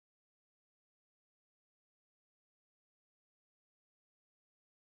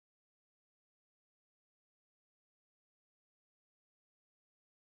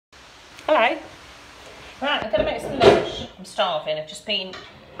Hello. Right, I'm going to make some lunch. I'm starving. I've just been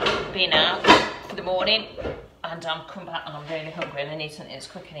out for the morning and I'm come back and I'm really hungry and I need something that's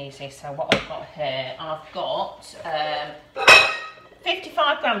quick and easy. So what I've got here, I've got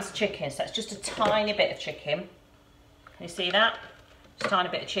 55 grams of chicken. So that's just a tiny bit of chicken. Can you see that? Just a tiny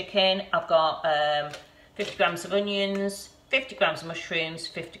bit of chicken. I've got 50 grams of onions, 50 grams of mushrooms,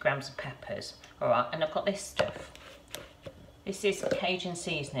 50 grams of peppers. All right, and I've got this stuff. This is Cajun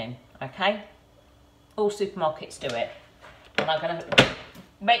seasoning, okay? All supermarkets do it. And I'm going to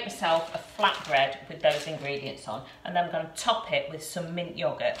make myself a flatbread with those ingredients on, and then I'm going to top it with some mint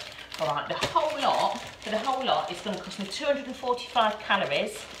yogurt. All right, the whole lot is going to cost me 245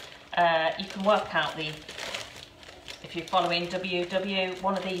 calories. You can work out if you're following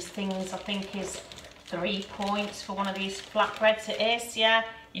one of these things I think is 3 points for one of these flatbreads, it is, yeah.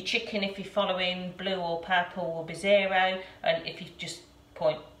 Your chicken, if you're following blue or purple, will be 0, and if you just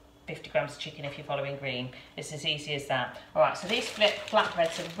 50 grams of chicken if you're following green. It's as easy as that. All right, so these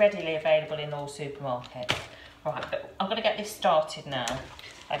flatbreads are readily available in all supermarkets. All right, but I'm going to get this started now.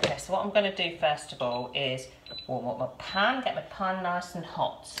 Okay, so what I'm going to do first of all is warm up my pan, get my pan nice and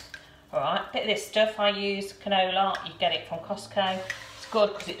hot. All right, bit of this stuff, I use canola. You get it from Costco. It's good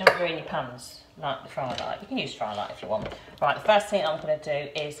because it doesn't ruin your pans like the Frylite. You can use Frylite if you want. Right, the first thing I'm going to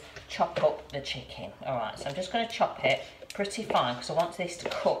do is chop up the chicken. All right, so I'm just going to chop it pretty fine because I want this to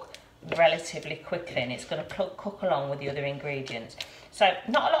cook relatively quickly and it's going to cook along with the other ingredients. So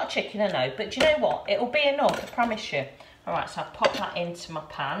not a lot of chicken, I know, but do you know what? It'll be enough, I promise you. All right, so I've popped that into my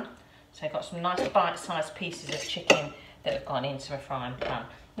pan. So I've got some nice bite-sized pieces of chicken that have gone into my frying pan.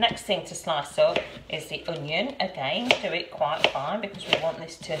 Next thing to slice up is the onion. Again, do it quite fine because we want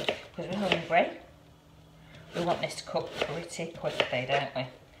this to, because we're hungry, we want this to cook pretty quickly, don't we?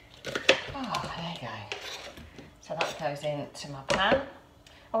 Oh, there you go. So that goes into my pan.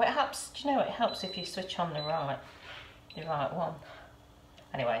 Oh, it helps, do you know, it helps if you switch on the right one.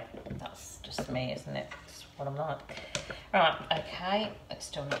 Anyway, that's just me, isn't it? That's what I'm like. Right, okay, it's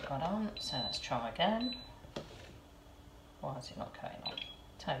still not got on, so let's try again. Why is it not going on?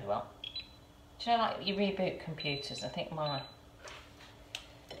 Tell you what, do you know, like you reboot computers, I think my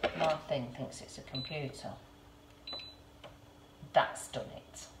thing thinks it's a computer. That's done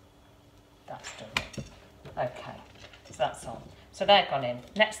it. That's done it. Okay, so that's on. So they're gone in.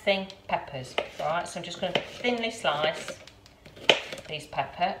 Next thing, peppers. All right, so I'm just going to thinly slice these bit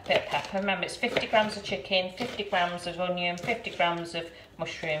of pepper. Remember, it's 50 grams of chicken, 50 grams of onion, 50 grams of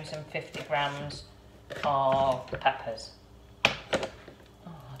mushrooms, and 50 grams of peppers.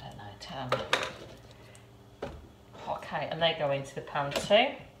 Okay, and they go into the pan too.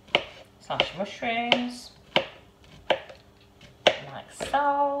 Slice your mushrooms, like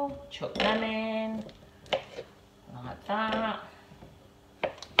so. Chuck them in, like that.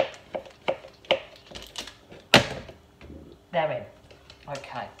 They're in.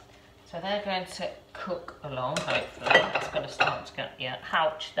 Okay, so they're going to cook along, hopefully. It's going to start to get, yeah,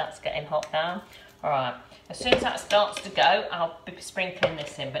 ouch, that's getting hot now. All right, as soon as that starts to go, I'll be sprinkling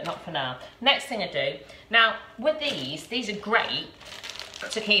this in, but not for now. Next thing I do, now with these are great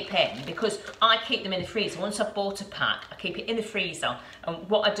to keep in because I keep them in the freezer. Once I've bought a pack, I keep it in the freezer, and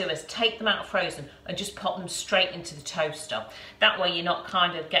what I do is take them out frozen and just pop them straight into the toaster. That way you're not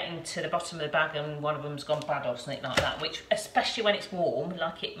kind of getting to the bottom of the bag and one of them's gone bad or something like that, which, especially when it's warm,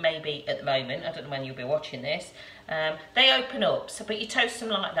 like it may be at the moment, I don't know when you'll be watching this, they open up, so, but you toast them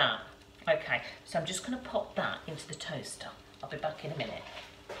like that. Okay, so I'm just going to pop that into the toaster. I'll be back in a minute.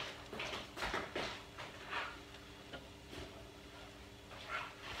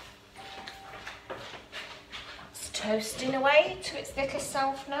 That's toasting away to its little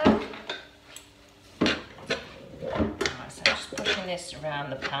self now. Right, so I'm just pushing this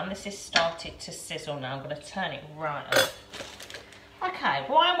around the pan. This has started to sizzle now. I'm going to turn it right up. Okay,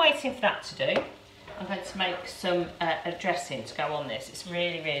 while I'm waiting for that to do, I'm going to make some a dressing to go on this. It's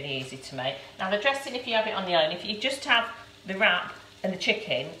really, really easy to make. Now the dressing, if you have it on the own, if you just have the wrap and the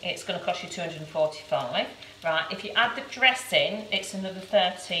chicken, it's going to cost you 245. Right, if you add the dressing, it's another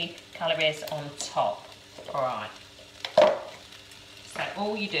 30 calories on top. All right. So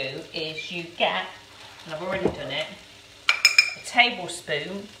all you do is you get, and I've already done it, a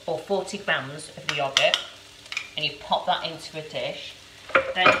tablespoon or 40 grams of the yogurt, and you pop that into a dish.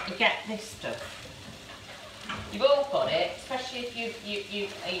 Then you get this stuff. You've all got it, especially if you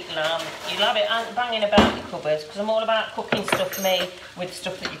eat lamb. You'll have it banging about your cupboards because I'm all about cooking stuff, me, with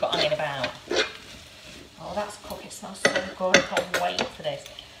stuff that you've got hanging about. Oh, that's cooked. It smells so good. I can't wait for this.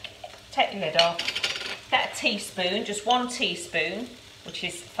 Take the lid off. Get a teaspoon, just 1 teaspoon, which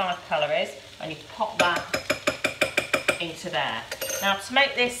is 5 calories, and you pop that into there. Now, to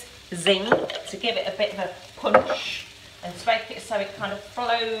make this zing, to give it a bit of a punch and to make it so it kind of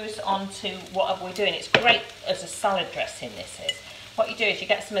flows onto whatever we're doing. It's great as a salad dressing, this is. What you do is you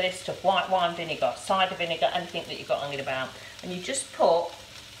get some of this stuff, white wine vinegar, cider vinegar, anything that you've got on it about, and you just put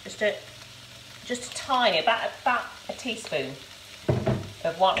just a tiny, about a teaspoon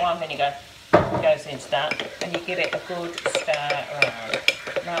of white wine vinegar goes into that, and you give it a good stir around.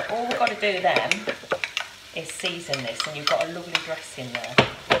 Now all we've got to do then is season this, and you've got a lovely dressing there.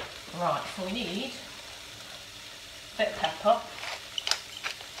 Right, so we need a bit of pepper.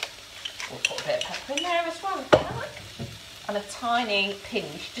 We'll put a bit of pepper in there as well, if you like. And a tiny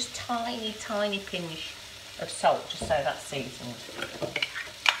pinch, just tiny pinch of salt, just so that's seasoned.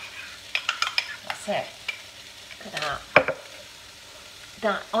 That's it. Look at that.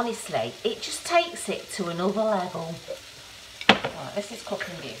 That, honestly, it just takes it to another level. Right, this is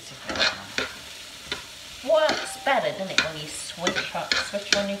cooking beautifully now. Works better, doesn't it, when you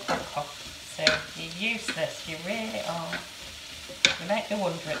switch on your cooker. So you're useless, you really are. You make me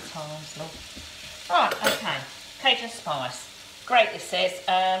wonder at times, love. Right, okay. Cajun spice. Great this is.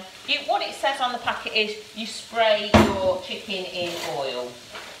 What it says on the packet is you spray your chicken in oil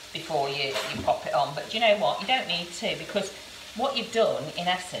before you pop it on. But do you know what? You don't need to, because what you've done, in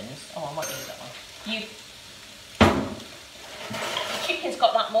essence... Oh, I might use that one. The chicken's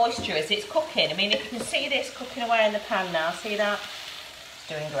got that moisture as it's cooking. I mean, if you can see this cooking away in the pan now, see that? It's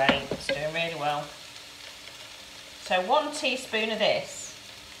doing great. It's doing really well. So 1 teaspoon of this.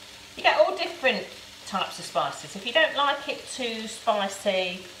 You get all different types of spices. If you don't like it too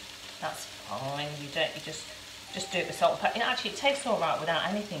spicy, that's fine. You just do it with salt and pepper. And actually, it tastes all right without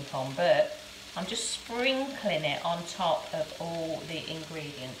anything on, but I'm just sprinkling it on top of all the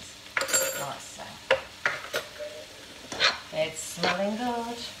ingredients, like so. It's smelling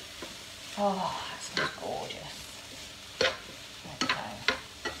good. Oh, that smells gorgeous. Okay.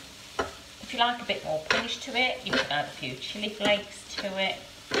 If you like a bit more punch to it, you can add a few chilli flakes to it,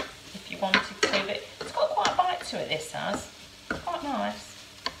 if you wanted to, but it's got quite a bite to it, this has. It's quite nice.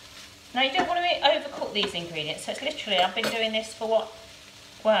 Now you don't want to overcook these ingredients, so it's literally, I've been doing this for what?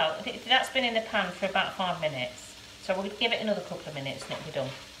 Well, that's been in the pan for about 5 minutes. So we'll give it another couple of minutes and it'll be done.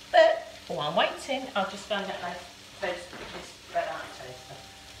 But while I'm waiting, I'll just go and get this bread out toaster.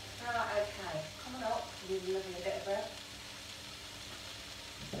 Right, okay, come on up, you lovely bit of bread.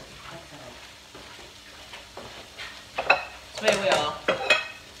 Okay. So here we are.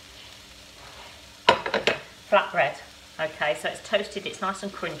 Flatbread. Okay, so it's toasted, it's nice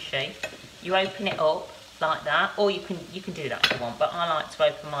and crunchy. You open it up like that, or you can do that if you want, but I like to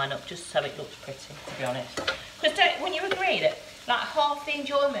open mine up just so it looks pretty, to be honest. Because when you agree that like half the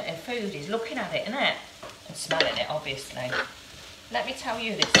enjoyment in food is looking at it, isn't it? And smelling it, obviously. Let me tell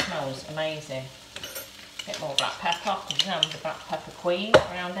you, this smells amazing. A bit more black pepper, because I'm the black pepper queen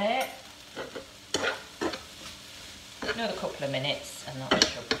around here. Another couple of minutes and that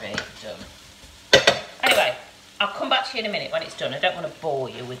should be done. Anyway, I'll come back to you in a minute when it's done. I don't want to bore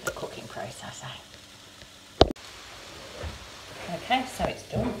you with the cooking process. Okay, so it's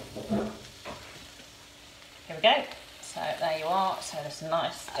done. Here we go. So there you are. So there's a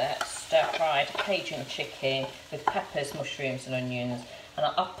nice stir-fried Cajun chicken with peppers, mushrooms and onions. And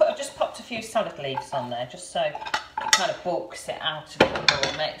I've just popped a few salad leaves on there just so it kind of bulks it out a bit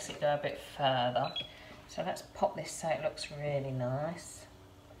more, makes it go a bit further. So let's pop this so it looks really nice.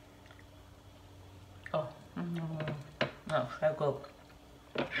 Oh, oh, so good.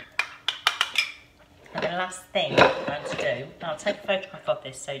 And the last thing I'm going to do, and I'll take a photograph of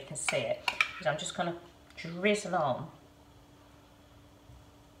this so you can see it, is I'm just going to drizzle on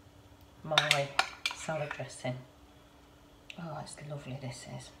my salad dressing. Oh, it's lovely, this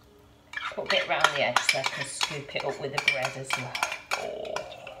is. Put a bit around the edge so I can scoop it up with the bread as well.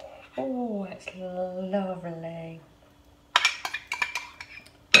 Oh, it's lovely.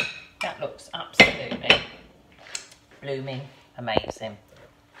 That looks absolutely blooming amazing.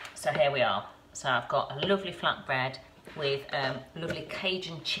 So here we are. So I've got a lovely flatbread with lovely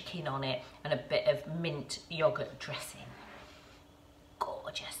Cajun chicken on it and a bit of mint yogurt dressing.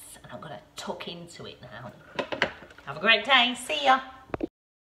 Gorgeous. And I'm going to tuck into it now. Have a great day. See ya.